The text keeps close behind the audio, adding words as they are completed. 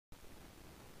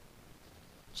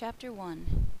Chapter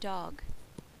 1. Dog.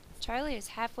 Charlie is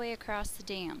halfway across the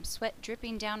dam, sweat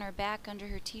dripping down her back under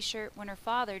her t-shirt when her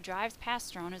father drives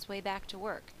past her on his way back to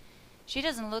work. She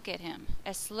doesn't look at him.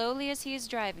 As slowly as he is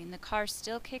driving, the car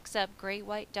still kicks up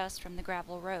gray-white dust from the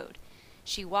gravel road.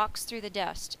 She walks through the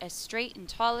dust, as straight and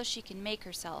tall as she can make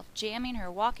herself, jamming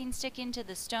her walking stick into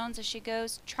the stones as she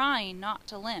goes, trying not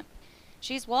to limp.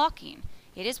 She's walking.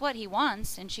 It is what he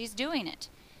wants, and she's doing it.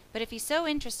 But if he's so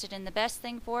interested in the best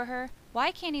thing for her,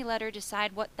 why can't he let her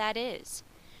decide what that is?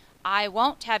 "I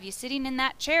won't have you sitting in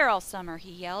that chair all summer,"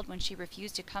 he yelled when she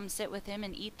refused to come sit with him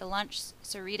and eat the lunch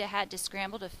Sarita had to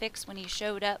scramble to fix when he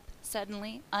showed up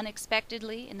suddenly,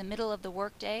 unexpectedly, in the middle of the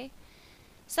workday.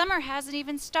 "Summer hasn't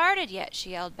even started yet,"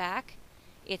 she yelled back.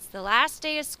 "It's the last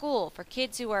day of school for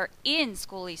kids who are in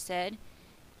school," he said.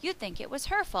 "You'd think it was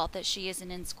her fault that she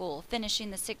isn't in school, finishing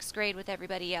the 6th grade with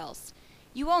everybody else.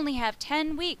 You only have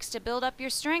 10 weeks to build up your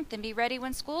strength and be ready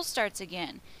when school starts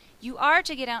again. You are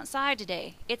to get outside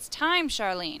today. It's time,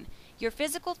 Charlene. Your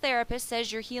physical therapist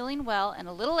says you're healing well and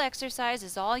a little exercise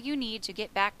is all you need to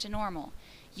get back to normal.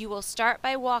 You will start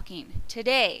by walking.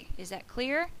 Today. Is that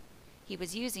clear?" He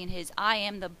was using his "I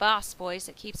am the boss" voice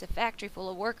that keeps a factory full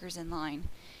of workers in line.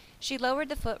 She lowered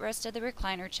the footrest of the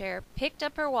recliner chair, picked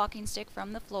up her walking stick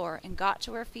from the floor, and got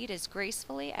to her feet as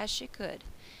gracefully as she could.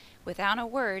 Without a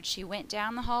word, she went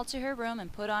down the hall to her room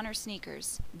and put on her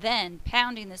sneakers. Then,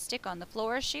 pounding the stick on the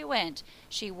floor as she went,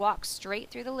 she walked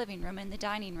straight through the living room and the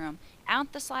dining room,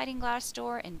 out the sliding glass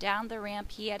door, and down the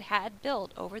ramp he had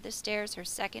built over the stairs her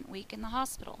 2nd week in the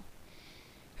hospital.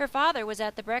 Her father was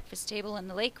at the breakfast table in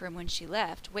the lake room when she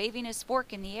left, waving his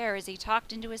fork in the air as he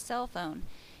talked into his cell phone.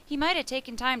 He might have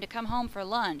taken time to come home for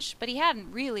lunch, but he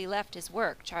hadn't really left his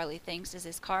work, Charlie thinks, as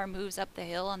his car moves up the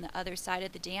hill on the other side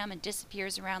of the dam and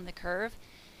disappears around the curve.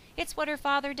 It's what her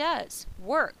father does.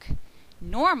 Work.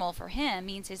 Normal for him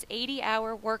means his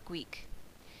 80-hour work week.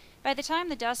 By the time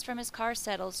the dust from his car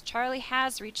settles, Charlie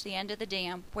has reached the end of the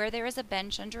dam, where there is a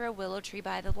bench under a willow tree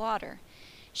by the water.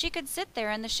 She could sit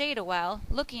there in the shade a while,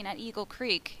 looking at Eagle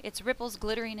Creek, its ripples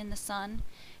glittering in the sun.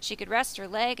 She could rest her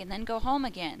leg and then go home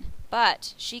again.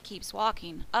 But she keeps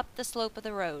walking, up the slope of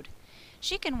the road.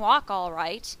 She can walk all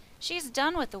right. She's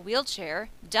done with the wheelchair,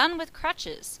 done with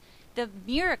crutches. The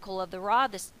miracle of the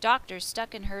rod the doctor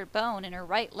stuck in her bone in her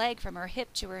right leg from her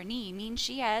hip to her knee means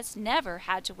she has never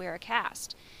had to wear a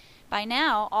cast. By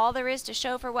now, all there is to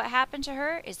show for what happened to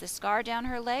her is the scar down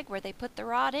her leg where they put the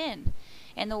rod in,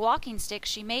 and the walking stick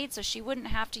she made so she wouldn't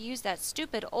have to use that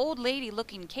stupid old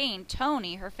lady-looking cane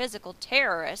Tony, her physical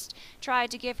terrorist,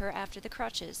 tried to give her after the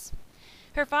crutches.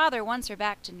 Her father wants her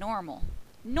back to normal.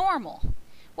 Normal!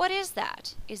 What is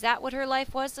that? Is that what her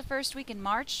life was the first week in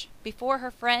March, before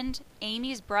her friend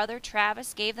Amy's brother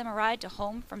Travis gave them a ride to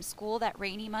home from school that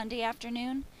rainy Monday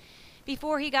afternoon?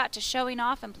 Before he got to showing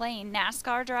off and playing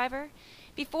NASCAR driver?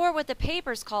 Before what the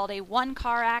papers called a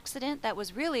one-car accident that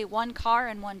was really one car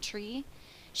and one tree?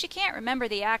 She can't remember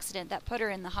the accident that put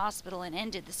her in the hospital and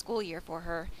ended the school year for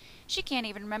her. She can't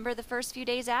even remember the first few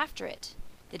days after it.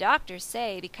 The doctors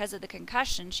say because of the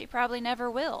concussion she probably never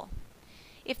will.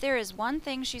 If there is one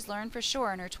thing she's learned for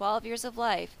sure in her 12 years of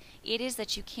life, it is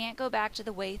that you can't go back to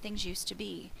the way things used to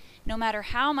be. No matter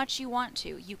how much you want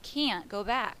to, you can't go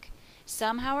back.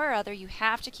 Somehow or other you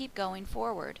have to keep going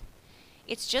forward.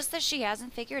 It's just that she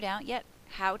hasn't figured out yet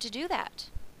how to do that.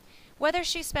 Whether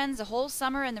she spends the whole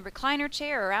summer in the recliner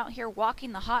chair or out here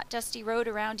walking the hot, dusty road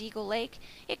around Eagle Lake,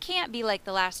 it can't be like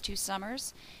the last 2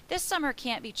 summers. This summer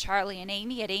can't be Charlie and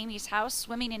Amy at Amy's house,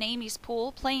 swimming in Amy's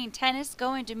pool, playing tennis,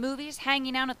 going to movies,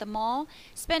 hanging out at the mall,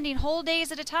 spending whole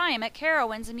days at a time at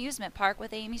Carowinds amusement park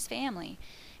with Amy's family.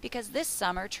 Because this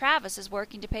summer, Travis is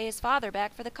working to pay his father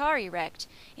back for the car he wrecked.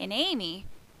 And Amy...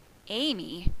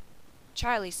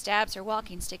 Charlie stabs her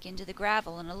walking stick into the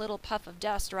gravel and a little puff of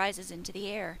dust rises into the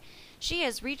air. She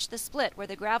has reached the split where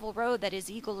the gravel road that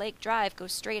is Eagle Lake Drive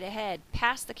goes straight ahead,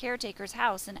 past the caretaker's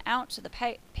house and out to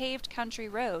the paved country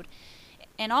road,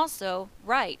 and also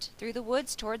right through the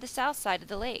woods toward the south side of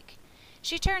the lake.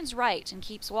 She turns right and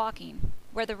keeps walking,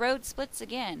 where the road splits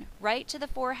again, right to the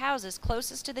 4 houses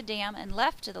closest to the dam and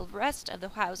left to the rest of the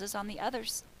houses on the other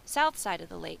south side of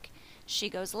the lake. She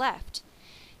goes left.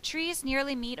 Trees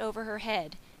nearly meet over her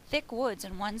head, thick woods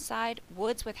on one side,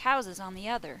 woods with houses on the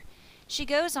other. She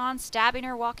goes on stabbing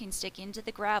her walking stick into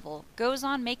the gravel, goes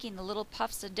on making the little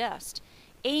puffs of dust.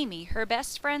 Amy, her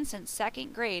best friend since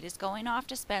 2nd grade, is going off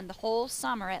to spend the whole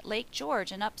summer at Lake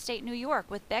George in upstate New York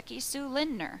with Becky Sue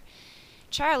Lindner.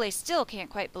 Charlie still can't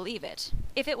quite believe it.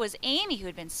 If it was Amy who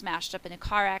had been smashed up in a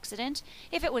car accident,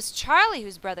 if it was Charlie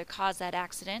whose brother caused that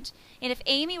accident, and if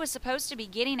Amy was supposed to be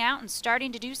getting out and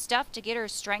starting to do stuff to get her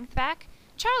strength back,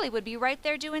 Charlie would be right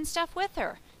there doing stuff with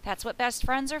her. That's what best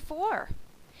friends are for.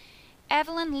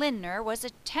 Evelyn Lindner was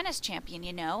a tennis champion,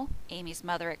 you know, Amy's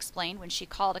mother explained when she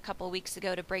called a couple weeks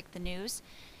ago to break the news.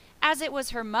 As if it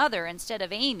was her mother instead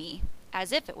of Amy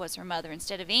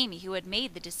who had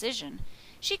made the decision.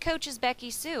 She coaches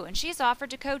Becky Sue, and she's offered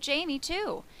to coach Amy,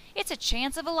 too. It's a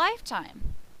chance of a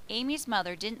lifetime. Amy's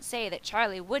mother didn't say that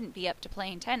Charlie wouldn't be up to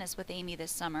playing tennis with Amy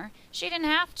this summer. She didn't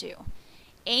have to.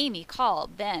 Amy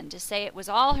called then to say it was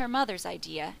all her mother's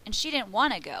idea, and she didn't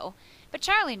want to go, but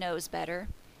Charlie knows better.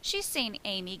 She's seen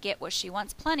Amy get what she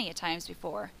wants plenty of times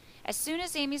before. As soon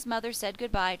as Amy's mother said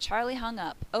goodbye, Charlie hung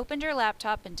up, opened her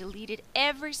laptop, and deleted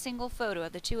every single photo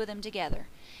of the two of them together.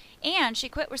 And she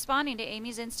quit responding to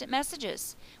Amy's instant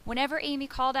messages. Whenever Amy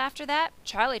called after that,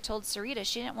 Charlie told Sarita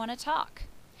she didn't want to talk.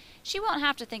 She won't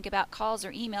have to think about calls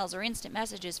or emails or instant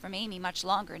messages from Amy much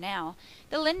longer now.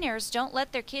 The Lindners don't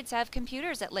let their kids have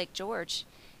computers at Lake George.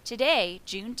 Today,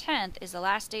 June 10th, is the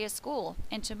last day of school,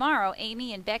 and tomorrow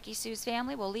Amy and Becky Sue's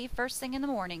family will leave first thing in the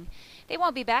morning. They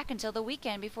won't be back until the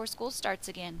weekend before school starts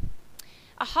again.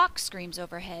 A hawk screams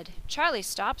overhead. Charlie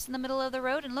stops in the middle of the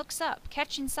road and looks up,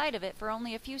 catching sight of it for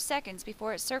only a few seconds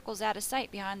before it circles out of sight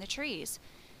behind the trees.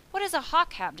 What does a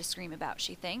hawk have to scream about,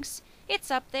 she thinks? It's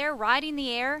up there, riding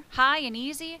the air, high and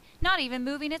easy, not even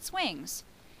moving its wings.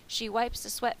 She wipes the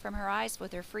sweat from her eyes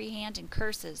with her free hand and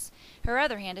curses. Her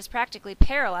other hand is practically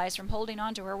paralyzed from holding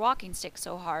onto her walking stick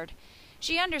so hard.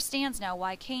 She understands now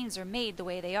why canes are made the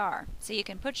way they are, so you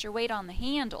can put your weight on the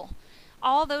handle.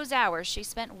 All those hours she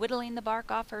spent whittling the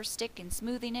bark off her stick and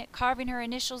smoothing it, carving her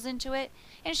initials into it,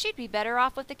 and she'd be better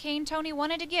off with the cane Tony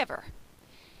wanted to give her.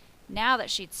 Now that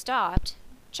she'd stopped,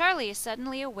 Charlie is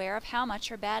suddenly aware of how much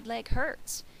her bad leg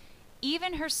hurts.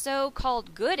 Even her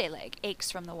so-called good leg aches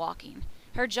from the walking.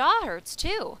 Her jaw hurts,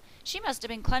 too. She must have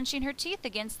been clenching her teeth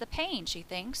against the pain, she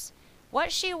thinks.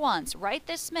 What she wants right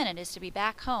this minute is to be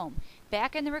back home,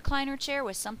 back in the recliner chair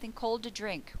with something cold to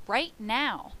drink, right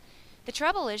now. The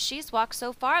trouble is she's walked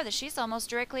so far that she's almost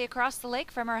directly across the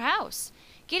lake from her house.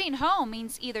 Getting home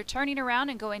means either turning around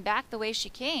and going back the way she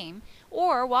came,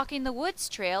 or walking the woods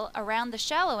trail around the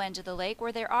shallow end of the lake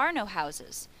where there are no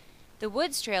houses. The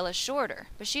woods trail is shorter,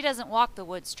 but she doesn't walk the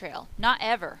woods trail, not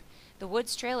ever. The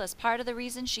woods trail is part of the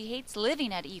reason she hates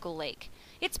living at Eagle Lake.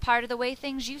 It's part of the way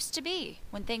things used to be,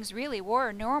 when things really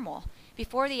were normal,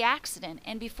 before the accident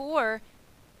and before...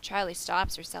 Charlie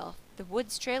stops herself. The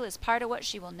woods trail is part of what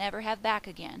she will never have back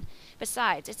again.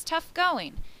 Besides, it's tough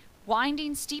going.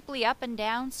 Winding steeply up and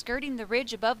down, skirting the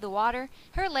ridge above the water,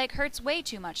 her leg hurts way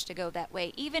too much to go that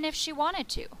way, even if she wanted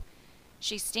to.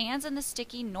 She stands in the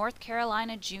sticky North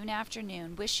Carolina June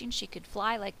afternoon, wishing she could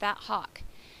fly like that hawk.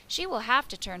 She will have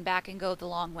to turn back and go the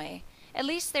long way. At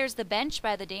least there's the bench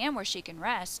by the dam where she can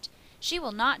rest. She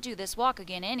will not do this walk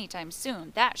again any time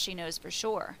soon, that she knows for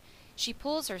sure. She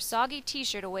pulls her soggy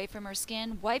t-shirt away from her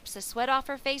skin, wipes the sweat off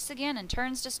her face again, and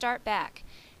turns to start back.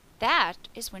 That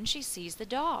is when she sees the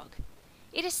dog.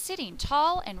 It is sitting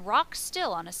tall and rock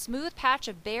still on a smooth patch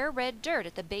of bare red dirt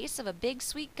at the base of a big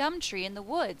sweet gum tree in the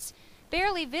woods,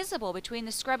 barely visible between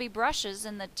the scrubby brushes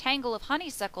and the tangle of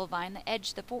honeysuckle vine that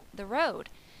edged the road.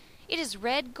 It is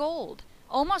red gold,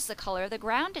 almost the color of the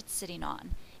ground it's sitting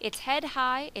on. Its head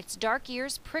high, its dark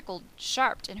ears prickled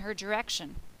sharp in her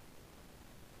direction.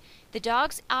 The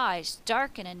dog's eyes,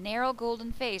 dark in a narrow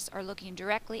golden face, are looking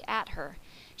directly at her.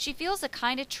 She feels a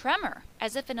kind of tremor,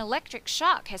 as if an electric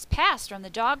shock has passed from the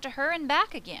dog to her and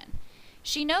back again.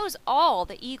 She knows all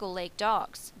the Eagle Lake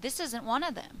dogs. This isn't one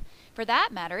of them. For that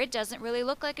matter, it doesn't really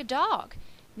look like a dog.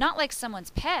 Not like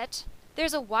someone's pet.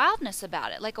 There's a wildness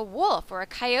about it, like a wolf or a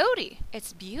coyote.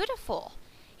 It's beautiful.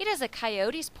 It has a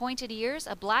coyote's pointed ears,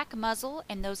 a black muzzle,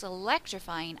 and those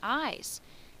electrifying eyes.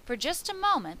 For just a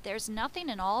moment, there's nothing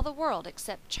in all the world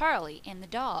except Charlie and the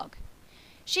dog.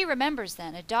 She remembers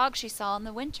then a dog she saw in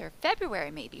the winter,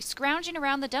 February maybe, scrounging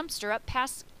around the dumpster up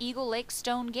past Eagle Lake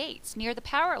stone gates, near the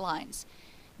power lines.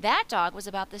 That dog was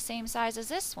about the same size as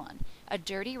this one, a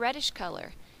dirty reddish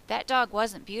color. That dog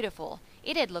wasn't beautiful.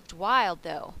 It had looked wild,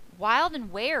 though. Wild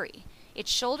and wary,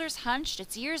 its shoulders hunched,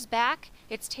 its ears back,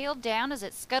 its tail down as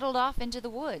it scuttled off into the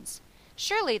woods.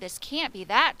 Surely this can't be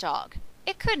that dog.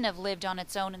 It couldn't have lived on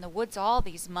its own in the woods all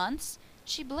these months.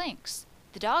 She blinks.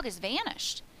 The dog has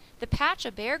vanished. The patch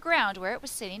of bare ground where it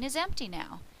was sitting is empty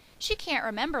now. She can't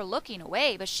remember looking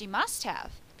away, but she must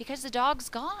have, because the dog's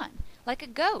gone, like a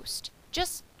ghost,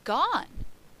 just gone.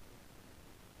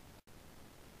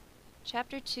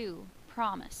 Chapter 2.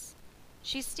 Promise.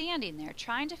 She's standing there,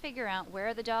 trying to figure out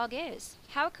where the dog is.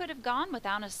 How it could have gone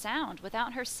without a sound,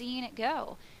 without her seeing it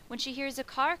go, when she hears a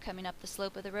car coming up the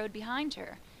slope of the road behind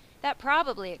her. That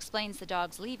probably explains the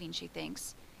dog's leaving, she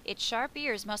thinks. Its sharp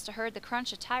ears must have heard the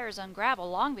crunch of tires on gravel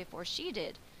long before she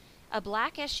did. A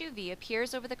black SUV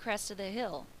appears over the crest of the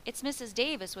hill. It's Mrs.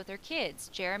 Davis with her kids,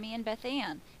 Jeremy and Beth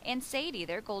Ann, and Sadie,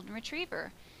 their golden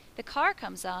retriever. The car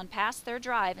comes on past their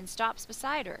drive and stops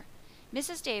beside her.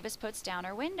 Mrs. Davis puts down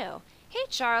her window. "Hey,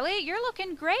 Charlie, you're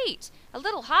looking great. A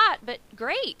little hot, but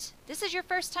great. This is your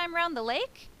first time round the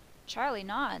lake?" Charlie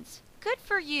nods. "Good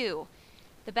for you."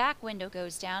 The back window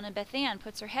goes down and Beth Ann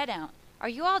puts her head out. "Are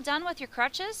you all done with your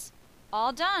crutches?"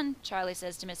 "All done," Charlie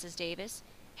says to Mrs. Davis.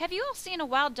 "Have you all seen a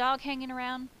wild dog hanging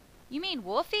around?" "You mean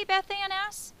Wolfie?" Beth Ann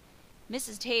asks.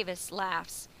 Mrs. Davis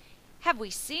laughs. "Have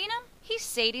we seen him? He's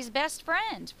Sadie's best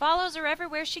friend. Follows her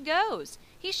everywhere she goes.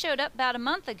 He showed up about a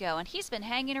month ago, and he's been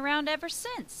hanging around ever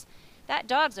since. That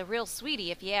dog's a real sweetie,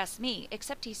 if you ask me,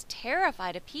 except he's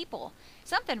terrified of people.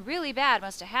 Something really bad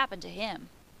must have happened to him."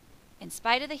 In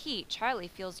spite of the heat, Charlie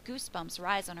feels goosebumps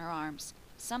rise on her arms.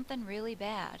 Something really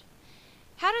bad.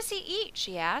 "How does he eat?"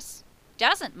 she asks.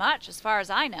 "Doesn't much, as far as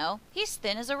I know. He's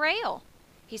thin as a rail."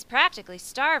 "He's practically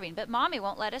starving, but Mommy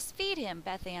won't let us feed him,"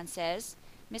 Beth Ann says.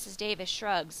 Mrs. Davis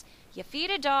shrugs. "You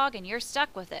feed a dog and you're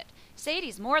stuck with it.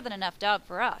 Sadie's more than enough dog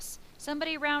for us.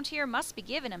 Somebody around here must be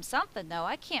giving him something, though.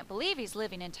 I can't believe he's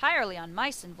living entirely on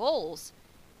mice and voles."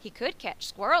 "He could catch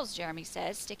squirrels," Jeremy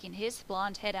says, sticking his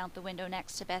blonde head out the window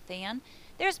next to Beth Ann.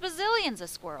 "There's bazillions of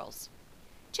squirrels."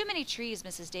 "Too many trees,"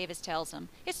 Mrs. Davis tells him.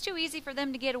 "It's too easy for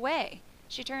them to get away."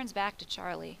 She turns back to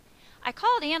Charlie. "I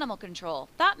called animal control.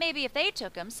 Thought maybe if they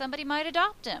took him, somebody might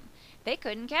adopt him. They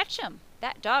couldn't catch him.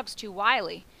 That dog's too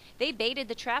wily. They baited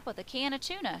the trap with a can of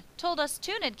tuna. Told us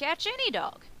tuna'd catch any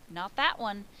dog. Not that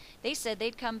one. They said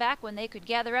they'd come back when they could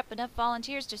gather up enough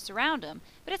volunteers to surround him,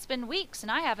 but it's been weeks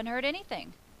and I haven't heard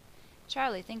anything."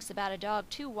 Charlie thinks about a dog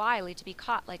too wily to be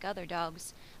caught like other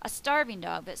dogs. A starving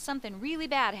dog that something really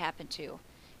bad happened to.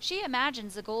 She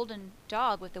imagines the golden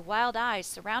dog with the wild eyes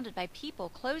surrounded by people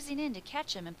closing in to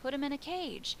catch him and put him in a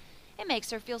cage. It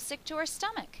makes her feel sick to her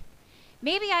stomach.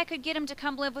 "Maybe I could get him to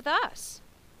come live with us."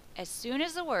 As soon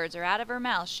as the words are out of her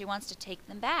mouth, she wants to take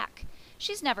them back.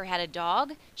 She's never had a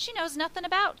dog. She knows nothing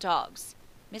about dogs.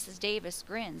 Mrs. Davis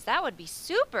grins. "That would be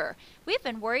super. We've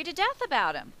been worried to death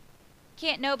about him."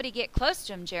 "Can't nobody get close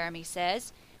to him," Jeremy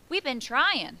says. "We've been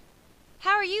trying.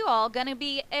 How are you all going to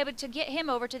be able to get him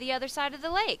over to the other side of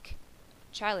the lake?"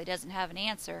 Charlie doesn't have an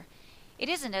answer. It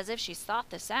isn't as if she's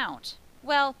thought this out.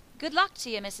 "Well, good luck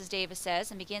to you," Mrs. Davis says,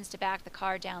 and begins to back the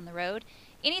car down the road.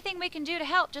 "Anything we can do to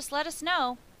help, just let us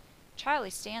know."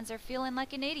 Charlie stands there feeling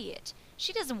like an idiot.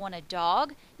 She doesn't want a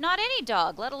dog. Not any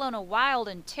dog, let alone a wild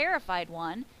and terrified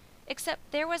one.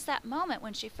 Except there was that moment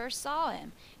when she first saw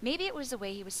him. Maybe it was the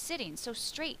way he was sitting, so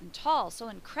straight and tall, so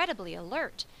incredibly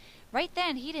alert. Right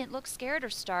then, he didn't look scared or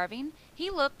starving. He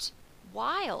looked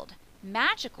wild,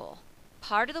 magical,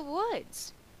 part of the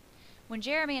woods. When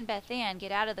Jeremy and Beth Ann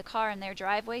get out of the car in their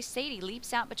driveway, Sadie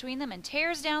leaps out between them and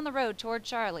tears down the road toward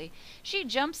Charlie. She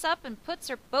jumps up and puts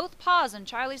her both paws on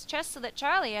Charlie's chest so that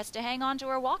Charlie has to hang on to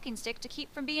her walking stick to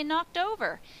keep from being knocked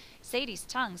over. Sadie's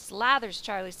tongue slathers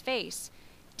Charlie's face.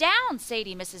 "Down,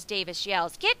 Sadie," Mrs. Davis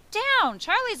yells. "Get down!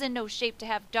 Charlie's in no shape to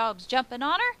have dogs jumping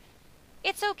on her."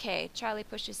 "It's okay." Charlie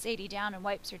pushes Sadie down and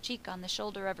wipes her cheek on the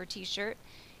shoulder of her t-shirt.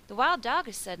 The wild dog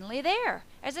is suddenly there,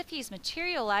 as if he's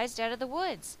materialized out of the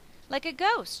woods. Like a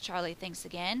ghost, Charlie thinks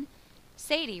again.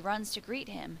 Sadie runs to greet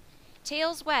him.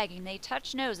 Tails wagging, they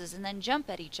touch noses and then jump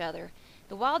at each other.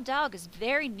 The wild dog is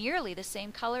very nearly the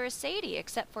same color as Sadie,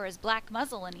 except for his black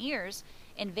muzzle and ears,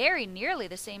 and very nearly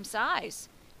the same size.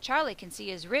 Charlie can see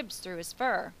his ribs through his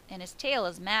fur, and his tail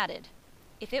is matted.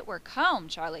 If it were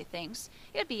combed, Charlie thinks,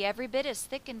 it would be every bit as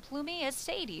thick and plumy as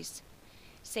Sadie's.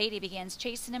 Sadie begins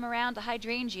chasing him around the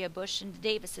hydrangea bush in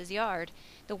Davis's yard.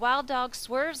 The wild dog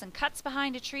swerves and cuts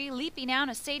behind a tree, leaping out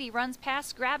as Sadie runs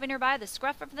past, grabbing her by the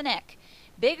scruff of the neck.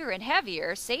 Bigger and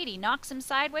heavier, Sadie knocks him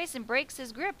sideways and breaks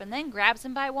his grip and then grabs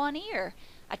him by one ear.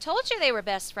 "I told you they were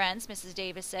best friends," Mrs.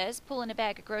 Davis says, pulling a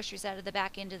bag of groceries out of the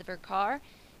back end of her car.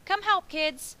 "Come help,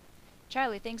 kids."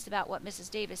 Charlie thinks about what Mrs.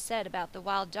 Davis said about the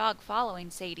wild dog following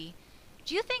Sadie.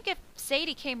 "Do you think if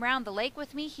Sadie came round the lake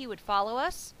with me, he would follow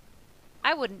us?"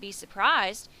 "I wouldn't be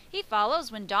surprised. He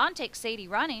follows when Dawn takes Sadie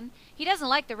running. He doesn't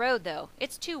like the road, though.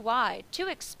 It's too wide, too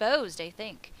exposed, I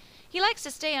think. He likes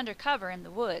to stay under cover in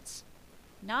the woods."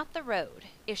 Not the road.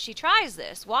 If she tries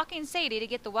this, walking Sadie to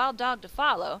get the wild dog to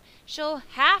follow, she'll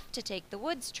have to take the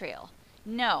woods trail.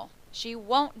 No, she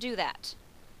won't do that.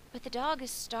 But the dog is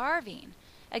starving.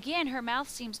 Again, her mouth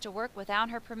seems to work without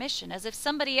her permission, as if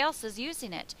somebody else is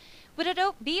using it. Would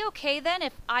it be okay, then,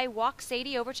 if I walk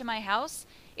Sadie over to my house?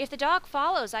 If the dog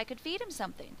follows, I could feed him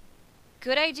something.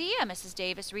 Good idea. Mrs.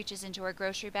 Davis reaches into her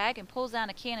grocery bag and pulls down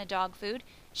a can of dog food.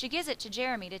 She gives it to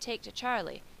Jeremy to take to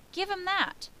Charlie. Give him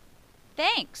that.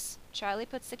 Thanks. Charlie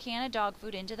puts the can of dog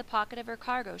food into the pocket of her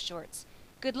cargo shorts.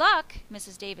 Good luck.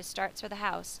 Mrs. Davis starts for the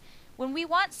house. When we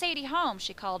want Sadie home,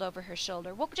 she called over her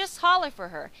shoulder, we'll just holler for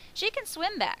her. She can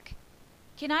swim back.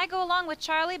 Can I go along with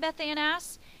Charlie? Beth Ann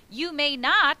asks. You may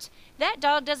not. That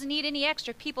dog doesn't need any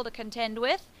extra people to contend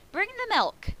with. Bring the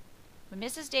milk. When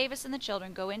Mrs. Davis and the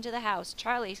children go into the house,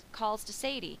 Charlie calls to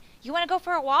Sadie. You want to go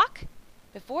for a walk?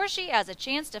 Before she has a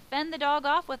chance to fend the dog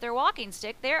off with her walking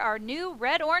stick, there are new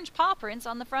red-orange paw prints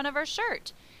on the front of her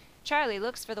shirt. Charlie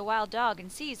looks for the wild dog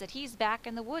and sees that he's back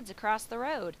in the woods across the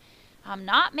road. I'm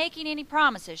not making any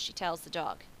promises, she tells the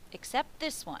dog, except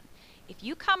this one. If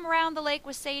you come around the lake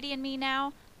with Sadie and me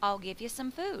now, I'll give you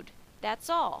some food. That's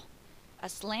all. A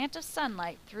slant of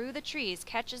sunlight through the trees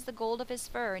catches the gold of his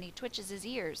fur and he twitches his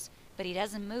ears, but he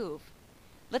doesn't move.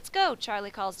 Let's go,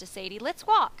 Charlie calls to Sadie. Let's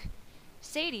walk.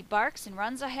 Sadie barks and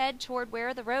runs ahead toward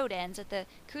where the road ends at the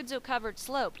kudzu-covered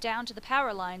slope down to the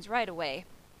power lines right away.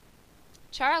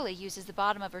 Charlie uses the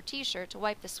bottom of her t-shirt to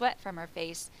wipe the sweat from her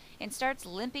face and starts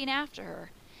limping after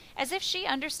her. As if she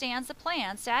understands the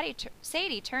plan,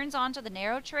 Sadie turns onto the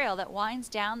narrow trail that winds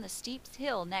down the steep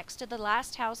hill next to the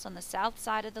last house on the south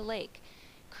side of the lake.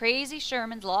 Crazy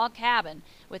Sherman's log cabin,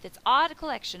 with its odd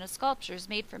collection of sculptures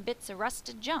made from bits of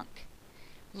rusted junk.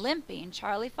 Limping,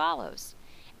 Charlie follows.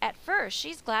 At first,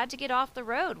 she's glad to get off the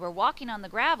road, where walking on the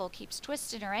gravel keeps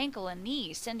twisting her ankle and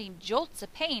knee, sending jolts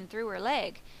of pain through her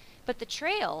leg. But the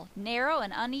trail, narrow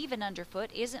and uneven underfoot,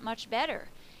 isn't much better.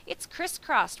 It's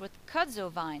crisscrossed with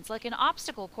kudzu vines, like an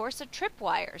obstacle course of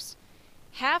tripwires.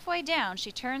 Halfway down,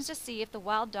 she turns to see if the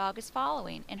wild dog is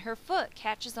following, and her foot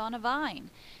catches on a vine.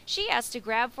 She has to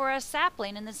grab for a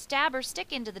sapling and then stab her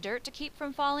stick into the dirt to keep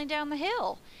from falling down the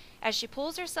hill. As she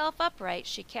pulls herself upright,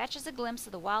 she catches a glimpse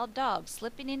of the wild dog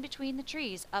slipping in between the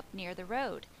trees up near the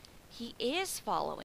road. He is following.